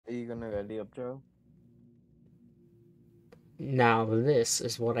Are you gonna ready up, Joe? Now this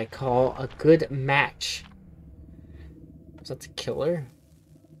is what I call a good match. Was that the killer?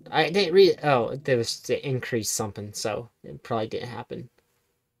 I didn't read. Oh, there was to increase something, so it probably didn't happen.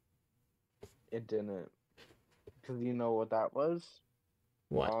 It didn't. Because you know what that was?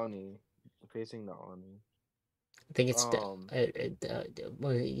 What? ONI. Facing the ONI. I think it's the Um,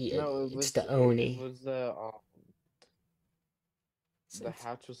 well, yeah, no, it's the it Oni. was the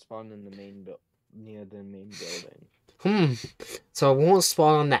hatch was spawned in the near the main building. Hmm. So it won't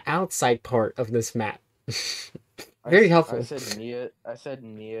spawn on the outside part of this map. Very I helpful. said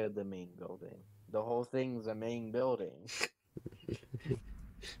near the main building. The whole thing's a main building.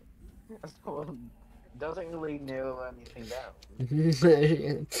 So doesn't really narrow anything down.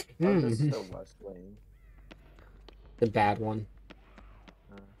 Oh, this is Hmm. the West Wing. The bad one.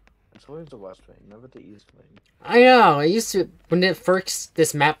 Uh, it's always the West Wing, never the East Wing. I know. I used to when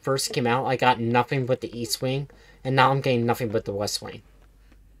this map first came out. I got nothing but the East Wing, and now I'm getting nothing but the West Wing.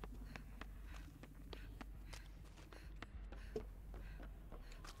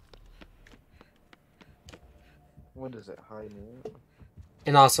 What is it? High noon?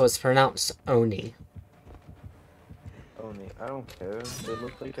 And also, it's pronounced Oni. Oni. I don't care. They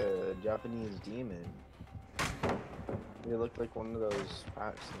look like a Japanese demon. They look like one of those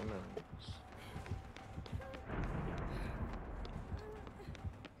fat demons.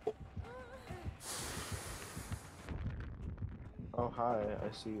 Oh, hi.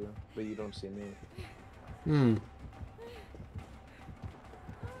 I see you, but you don't see me. Hmm.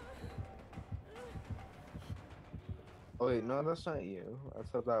 Oh, wait, no, that's not you. I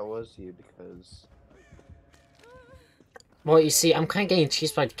thought that was you because... Well, you see, I'm kind of getting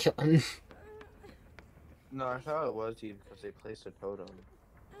chased by the killer. No, I thought it was you because they placed a totem.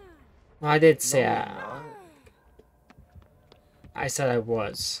 Well, I did say No, you're not. I said I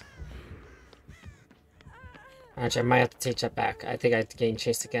was. Actually, I might have to take that back. I think I'm getting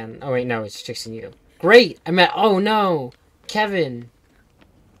chased again. Oh wait, no, it's chasing you. Great! I meant. Oh no, Kevin.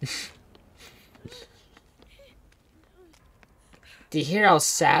 Do you hear how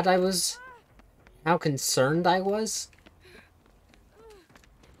sad I was? How concerned I was?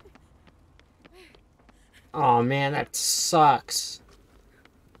 Oh man, that sucks.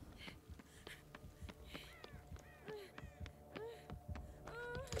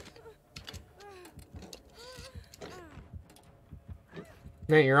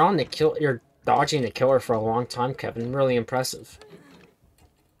 Man, you're on the kill. You're dodging the killer for a long time, Kevin. Really impressive.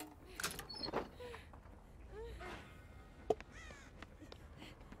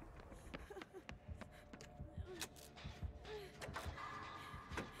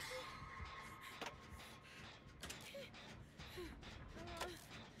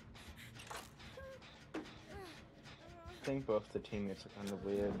 I think both the teammates are kind of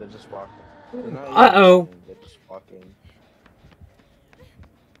weird. They're just walking. They're not even Uh-oh. running, they're just walking.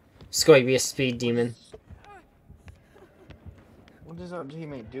 It's going to be a speed demon. What is our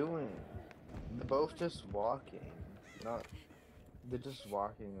teammate doing? They're both just walking. Not. They're just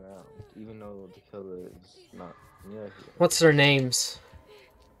walking around, even though the killer is not near here. What's their names?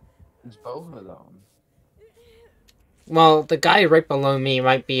 It's both of them. Well, the guy right below me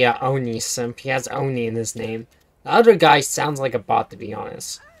might be a Oni simp. He has Oni in his name. The other guy sounds like a bot, to be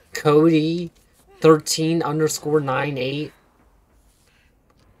honest. Cody, 13_98.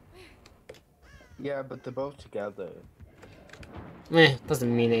 Yeah, but they're both together. Meh,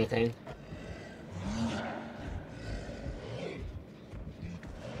 doesn't mean anything.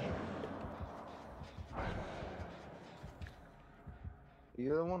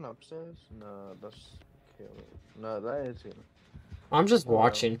 You the one upstairs? No, that's Caleb. No, that is him. I'm just Hello.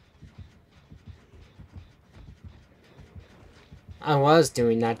 watching. I was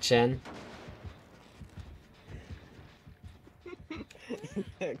doing that, Jen.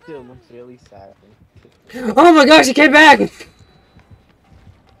 That kid looks really sad. Oh my gosh, he came back!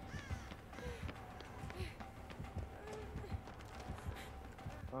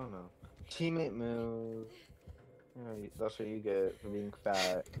 Oh no. Teammate move. Yeah, that's what you get for being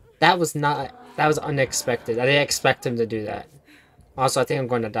fat. That was not... That was unexpected. I didn't expect him to do that. Also, I think I'm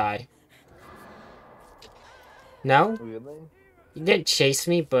going to die. No? Really? He didn't chase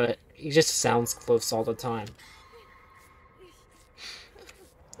me, but he just sounds close all the time.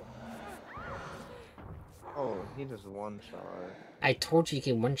 Oh, he just one shot. I told you he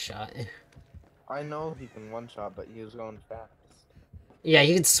can one-shot. I know he can one shot, but he was going fast. Yeah,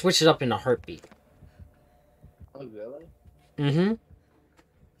 you can switch it up in a heartbeat. Oh, really? Mm-hmm.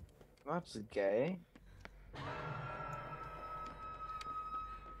 That's gay.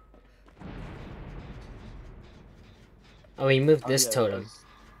 Oh, he moved Oh, this yeah, totem.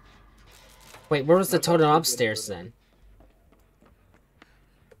 Wait, where was the That's totem actually a good upstairs totem. then?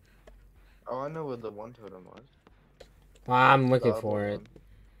 Oh, I know where the one totem was. Well, I'm The looking other for it. one.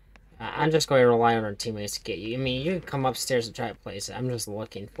 I'm just going to rely on our teammates to get you. I mean, you can come upstairs and try to place it. I'm just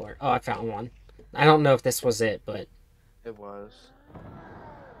looking for it. Oh, I found one. I don't know if this was it, but It was.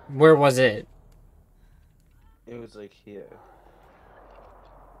 where was it? It was like here.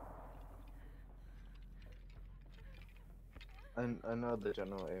 I know the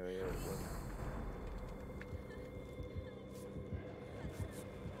general area.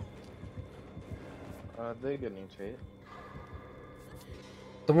 They're getting straight.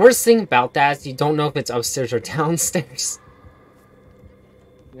 The worst thing about that is you don't know if it's upstairs or downstairs.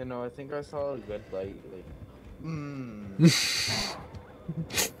 You know, I think I saw a good light. Like,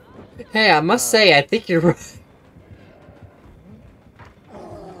 Hey, I must say, I think you're right.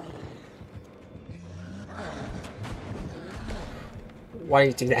 Why do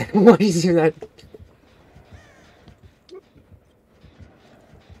you do that? Why do you do that?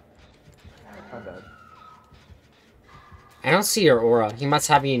 My bad. I don't see your aura. He must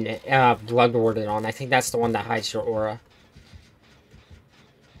have you blood warded on. I think that's the one that hides your aura.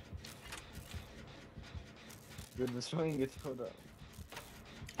 You're destroying your totem.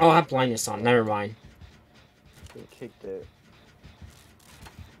 Oh, I have blindness on. Never mind. They kicked it.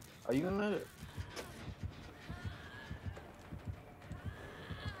 Are you gonna?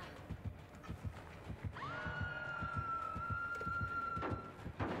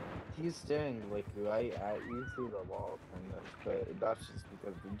 He's staring like right at you through the wall, kind of, but that's just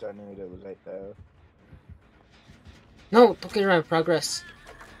because the generator was right there. No, don't get around progress.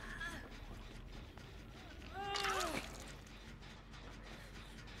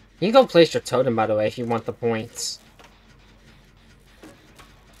 You can go place your totem, by the way, if you want the points.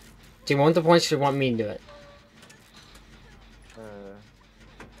 Do you want the points or do you want me to do it? You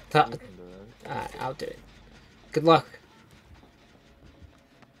can do it. Alright, I'll do it. Good luck.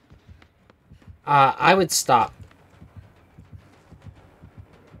 I would stop.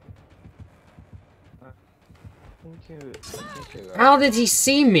 I think you're right. How did he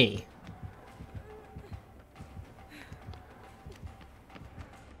see me?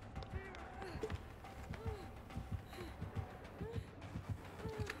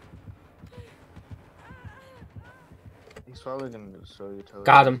 He's probably gonna destroy your totem.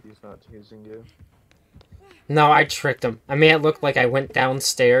 Got him. He's not using you. No, I tricked him. I made it look like I went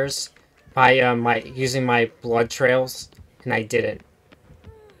downstairs by using my blood trails, and I didn't.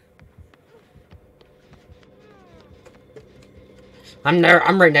 I'm there.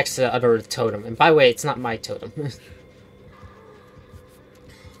 I'm right next to the other totem, and by the way, it's not my totem.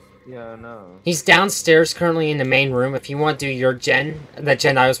 Yeah, I know. He's downstairs currently in the main room. If you want to do your gen, the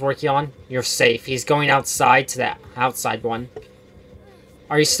gen I was working on, you're safe. He's going outside to that outside one.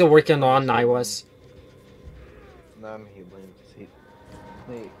 Are you still working on the one I was? No, I'm healing.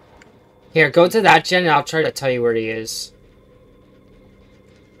 Wait. Here, go to that gen, and I'll try to tell you where he is.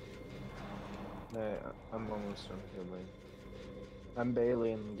 No, I'm almost done healing. I'm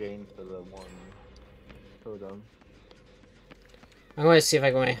barely in the game for the one totem. I'm going to see if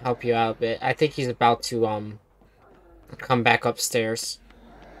I can help you out a bit. I think he's about to, come back upstairs.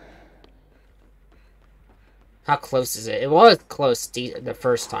 How close is it? It was close the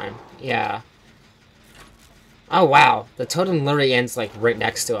first time. Yeah. Oh, wow. The totem literally ends, like, right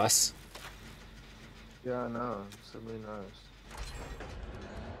next to us. Yeah, I know. It's really nice.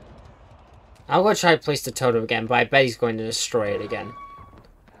 I'll go try to place the totem again, but I bet he's going to destroy it again.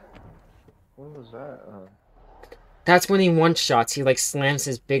 What was that? That's when he one-shots. He, like, slams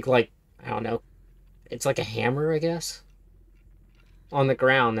his big, like, I don't know. It's like a hammer, I guess? On the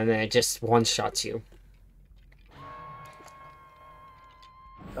ground, and then it just one-shots you.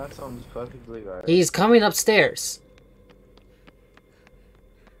 That sounds perfectly right. He's coming upstairs.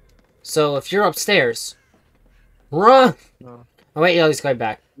 So, if you're upstairs, run! No, Oh, wait, no, he's going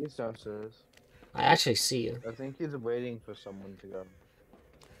back. he's downstairs. I actually see you. I think he's waiting for someone to go.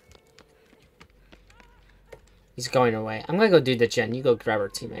 He's going away. I'm gonna go do the gen. You go grab our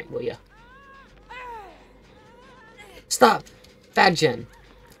teammate, will ya? Stop! Bad gen.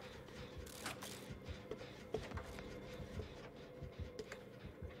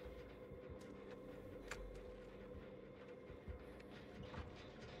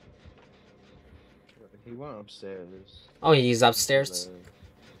 He went upstairs. Oh, he's upstairs?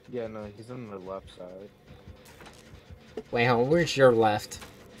 Yeah, no, he's on the left side. Wait, hold on. Where's your left?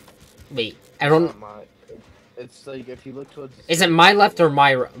 Wait, I don't... Not my, it's like, if you look towards... Is it my left or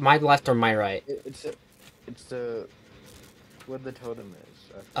my left or my right? It's the... where the totem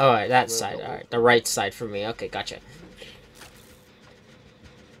is. Oh, alright, that side. Alright, the right side for me. Okay, gotcha.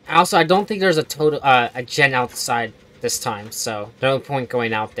 Also, I don't think there's a total a gen outside this time, so no point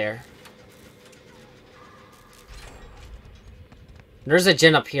going out there. There's a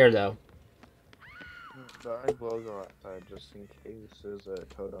gen up here though. I will go outside just in case there's a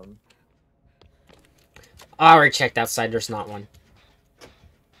totem. I already checked outside. There's not one.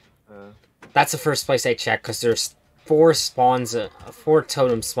 Uh, That's the first place I checked because there's 4 spawns, 4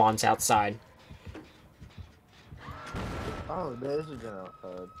 totem spawns outside. oh, there's a gen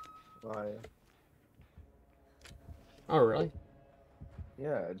outside. Why? Oh, really?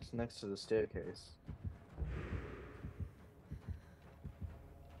 Yeah, it's next to the staircase.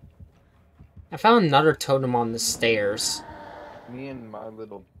 I found another totem on the stairs. Me and My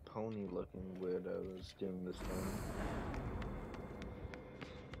Little Pony looking weirdo is doing this thing.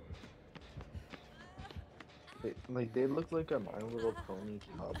 They look like a My Little Pony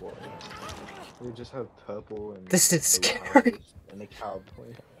cowboy. They just have purple and This is scary. and a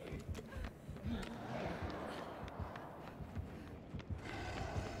cowboy.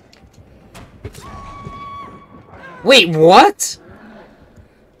 Wait, what?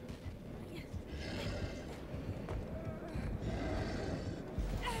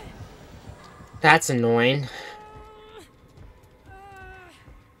 That's annoying.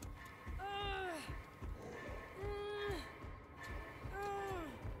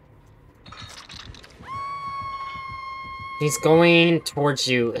 He's going towards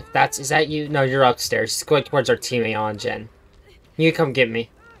you. Is that you? No, you're upstairs. He's going towards our teammate on Jen. You come get me.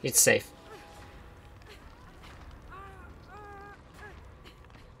 It's safe.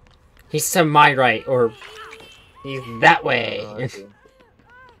 He's to my right, or he's that way. Oh, I see.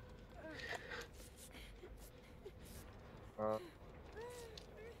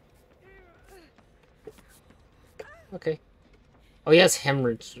 Okay. Oh, he has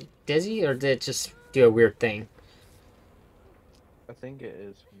hemorrhage. Does he, or did it just do a weird thing? I think it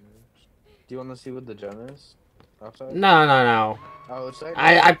is. Do you want to see what the gen is? Outside? No. Oh, it's like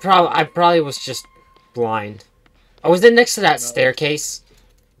I probably was just blind. Oh, was it next to that staircase?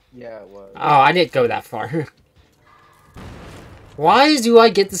 Yeah, it was. Oh, I didn't go that far. Why do I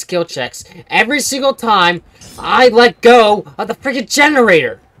get the skill checks every single time I let go of the freaking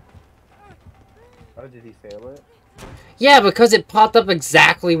generator? Oh, did he fail it? Yeah, because it popped up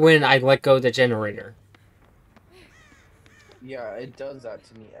exactly when I let go of the generator. Yeah, it does that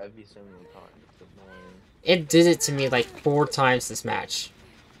to me every single time. It's annoying. It did it to me like 4 times this match.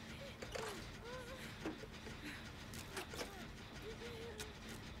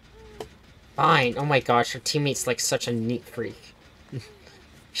 Fine. Oh my gosh, her teammate's like such a neat freak.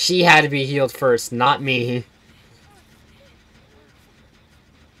 She had to be healed first, not me.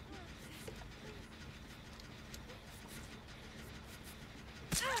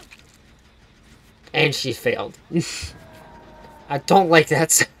 And she failed. I don't like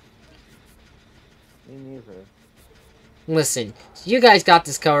that. Me neither. Listen, you guys got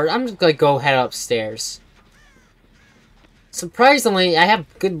this covered. I'm just gonna go head upstairs. Surprisingly, I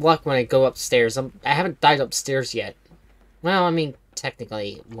have good luck when I go upstairs. I haven't died upstairs yet. Well, I mean,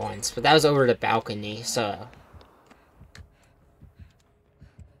 technically once, but that was over the balcony, so...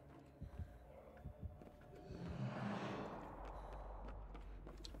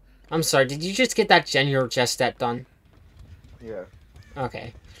 I'm sorry, did you just get that general chest set done? Yeah.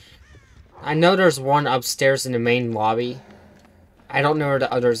 Okay. I know there's one upstairs in the main lobby. I don't know where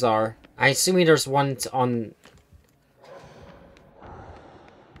the others are. I assume there's one on...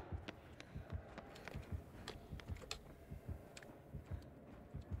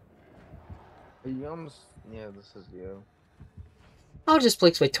 Are you almost... Yeah, this is you. I'll just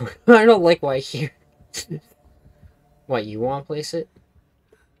place my toy. I don't like why here. What, you want to place it?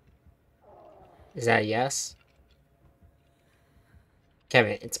 Is that a yes?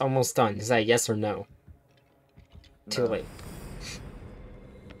 Kevin, it's almost done. Is that a yes or no? Too late.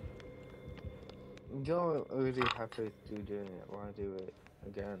 You're already halfway through doing it. Why do it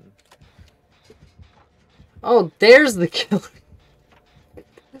again? Oh, there's the killer.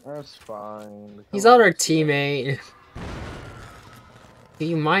 That's fine. He's on our teammate. Do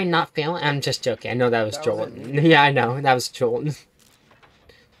you mind not failing? I'm just joking. I know that was Joel. Yeah, I know. That was Joel.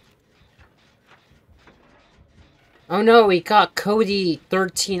 Oh no, we got Cody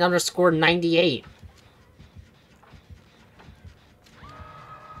 13_98.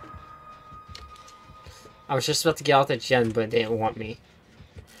 I was just about to get out the gen, but they didn't want me.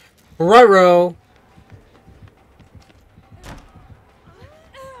 Ruh-roh!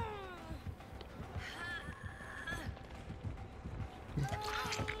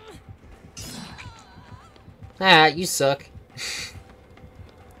 Ah, you suck.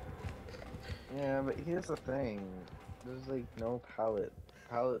 Yeah, but here's the thing. There's like no pallet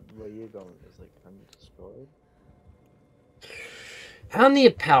pallet where you're going is like undestroyed. I don't need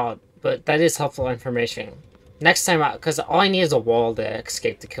a pallet, but that is helpful information. Next time out, because all I need is a wall to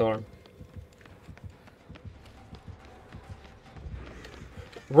escape the killer.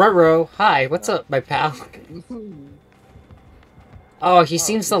 Ruh-roh, hi, what's up, my pal? Oh, he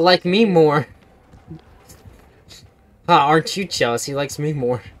seems to like me more. Huh, aren't you jealous? He likes me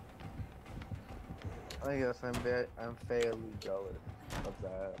more. I guess I'm fairly jealous of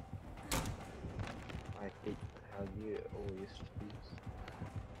that. I hate how you always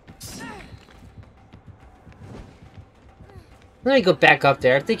choose. Let me go back up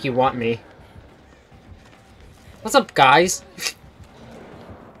there. I think you want me. What's up, guys?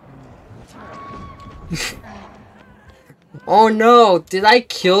 Oh no, did I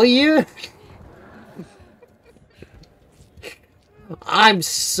kill you? I'm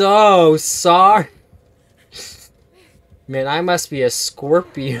so sorry. Man, I must be a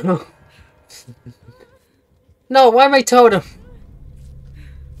Scorpio. No, why am I totem?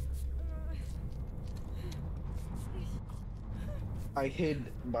 I hid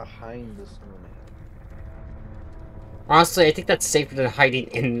behind the snowman. Honestly, I think that's safer than hiding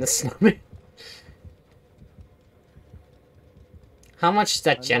in the snowman. How much is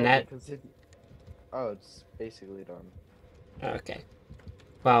that gen at? Oh, it's basically done. Okay.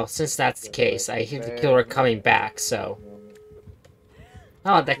 Well, since that's the case, I hear the killer coming back, so...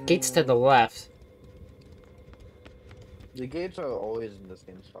 Oh, that gate's to the left. The gates are always in the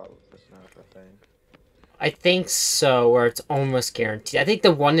same spot with this map, I think. I think so, or it's almost guaranteed. I think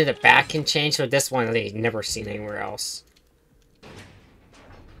the one in the back can change, but this one I've never seen anywhere else.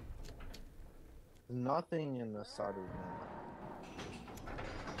 Nothing in the side of the map.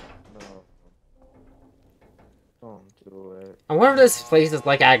 No. Don't do it. I wonder if this place is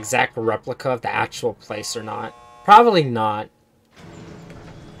like an exact replica of the actual place or not. Probably not.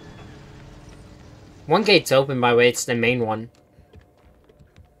 One gate's open, by the way, it's the main one.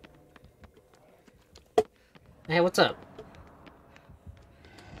 Hey, what's up?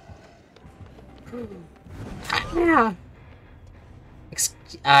 Yeah.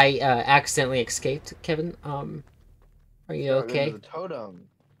 I accidentally escaped, Kevin. Are you okay? The totem.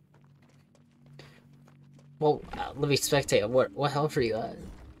 Well, let me spectate. What health are you at?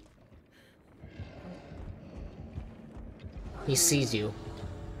 He sees you.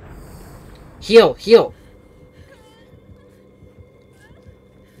 Heal! Heal!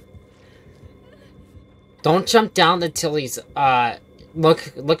 Don't jump down until he's,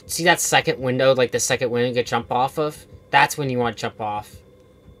 look, see that second window, like the second window you could jump off of? That's when you want to jump off.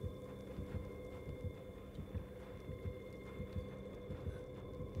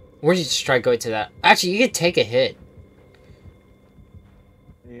 Or you just try going to that. Actually, you could take a hit.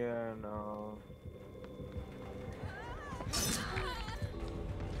 Yeah, no.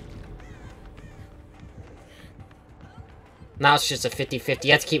 Now it's just a 50-50.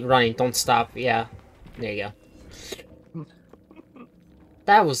 You have to keep running. Don't stop. Yeah. There you go.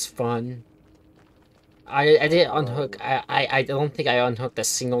 That was fun. I didn't unhook. I don't think I unhooked a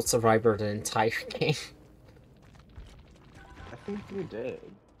single survivor the entire game. I think you did.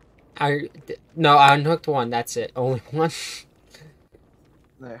 No, I unhooked one. That's it. Only one.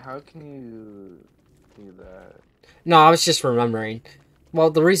 Like, how can you do that? No, I was just remembering. Well,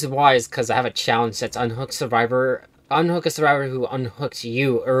 the reason why is because I have a challenge that's unhook a survivor who unhooked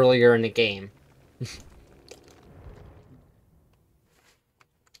you earlier in the game.